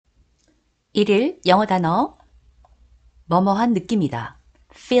1일 영어 단어 뭐뭐한 느낌이다.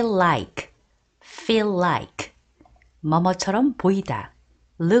 feel like, feel like 뭐뭐처럼 보이다.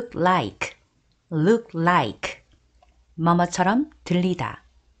 look like, look like 뭐뭐처럼 들리다.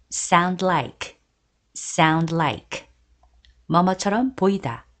 sound like, sound like 뭐뭐처럼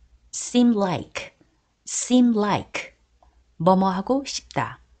보이다. seem like, seem like 뭐뭐하고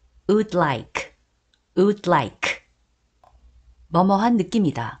싶다. would like, would like 뭐뭐한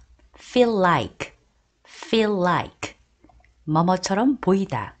느낌이다. feel like, feel like 뭐뭐처럼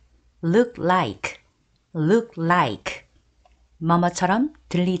보이다. look like, look like 뭐뭐처럼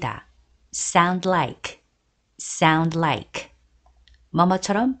들리다. sound like, sound like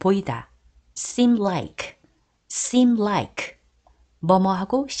뭐뭐처럼 보이다. seem like, seem like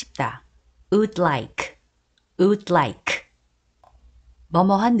뭐뭐하고 싶다. would like, would like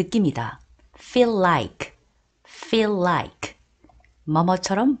뭐뭐한 느낌이다. feel like, feel like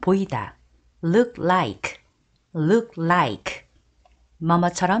뭐뭐처럼 보이다. look like, look like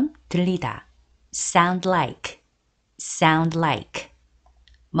뭐뭐처럼 들리다. sound like, sound like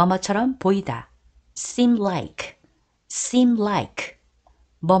뭐뭐처럼 보이다. seem like, seem like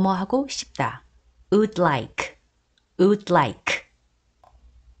뭐뭐하고 싶다. would like, would like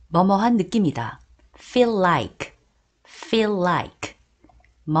뭐뭐한 느낌이다. feel like, feel like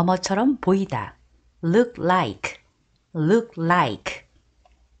뭐뭐처럼 보이다. look like, look like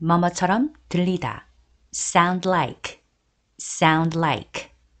뭐뭐처럼 들리다. sound like, sound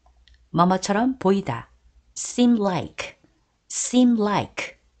like 뭐뭐처럼 보이다. seem like, seem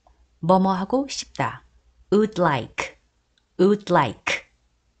like 뭐뭐하고 싶다. would like, would like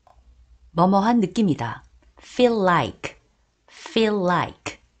뭐뭐한 느낌이다. feel like, feel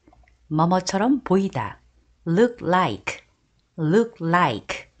like 뭐뭐처럼 보이다. look like, look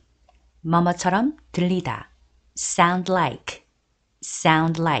like 뭐뭐처럼 들리다. sound like,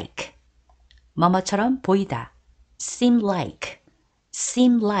 sound like 뭐뭐처럼 보이다. seem like,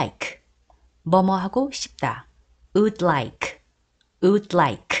 seem like 뭐뭐하고 싶다. would like, would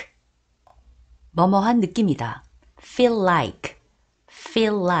like 뭐뭐한 느낌이다. feel like,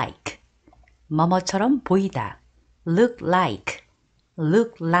 feel like 뭐뭐처럼 보이다. look like,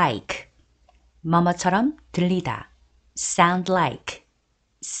 look like 뭐뭐처럼 들리다. sound like,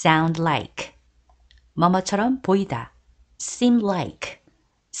 sound like 뭐뭐처럼 보이다. seem like,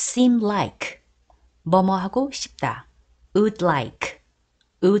 seem like 뭐뭐하고 싶다. would like,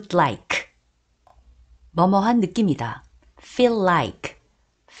 would like 뭐뭐한 느낌이다. feel like,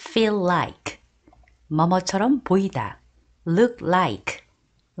 feel like 뭐뭐처럼 보이다. look like,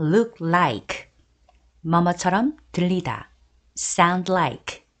 look like 뭐뭐처럼 들리다. sound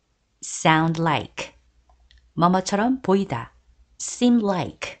like, sound like 뭐뭐처럼 보이다. seem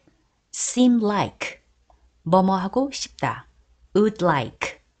like, seem like 뭐뭐하고 싶다. would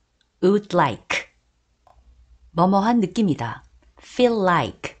like, would like 뭐뭐한 느낌이다. feel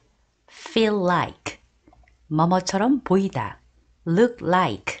like, feel like 뭐뭐처럼 보이다. look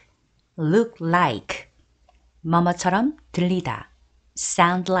like, look like 뭐뭐처럼 들리다.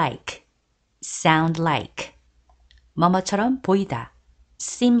 sound like, sound like 뭐뭐처럼 보이다.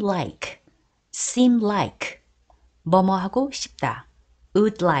 seem like, seem like 뭐뭐하고 싶다.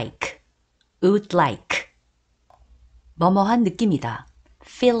 would like, would like 뭐뭐한 느낌이다.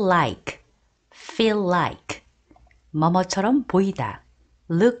 feel like, feel like 뭐뭐처럼 보이다.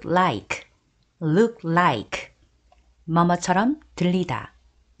 look like, look like 뭐뭐처럼 들리다.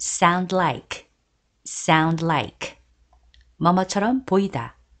 sound like, sound like 뭐뭐처럼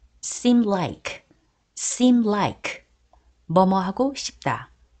보이다. seem like, seem like 뭐뭐하고 싶다.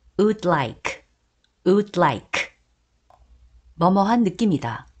 would like, would like 뭐뭐한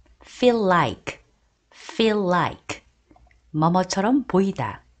느낌이다. feel like, feel like 뭐뭐처럼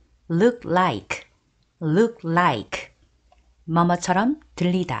보이다. look like, look like 뭐뭐처럼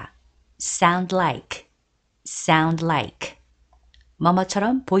들리다. sound like, sound like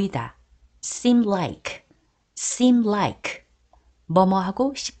뭐뭐처럼 보이다. seem like, seem like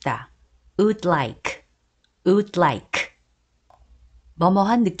뭐뭐하고 싶다. would like, would like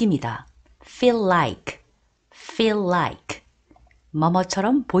뭐뭐한 느낌이다. feel like, feel like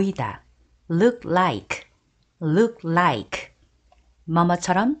뭐뭐처럼 보이다. look like, look like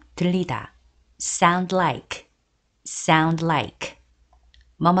뭐뭐처럼 들리다. sound like, sound like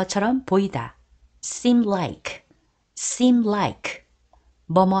뭐뭐처럼 보이다. seem like, seem like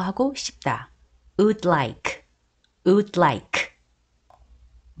뭐뭐하고 싶다. would like, would like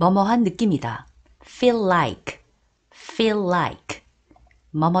뭐뭐한 느낌이다. feel like, feel like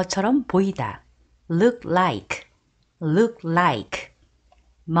뭐뭐처럼 보이다. look like, look like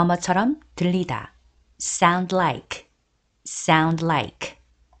뭐뭐처럼 들리다. sound like, sound like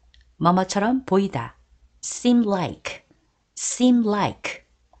뭐뭐처럼 보이다. seem like, seem like.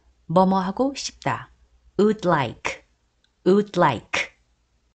 뭐뭐 하고 싶다. would like, would like.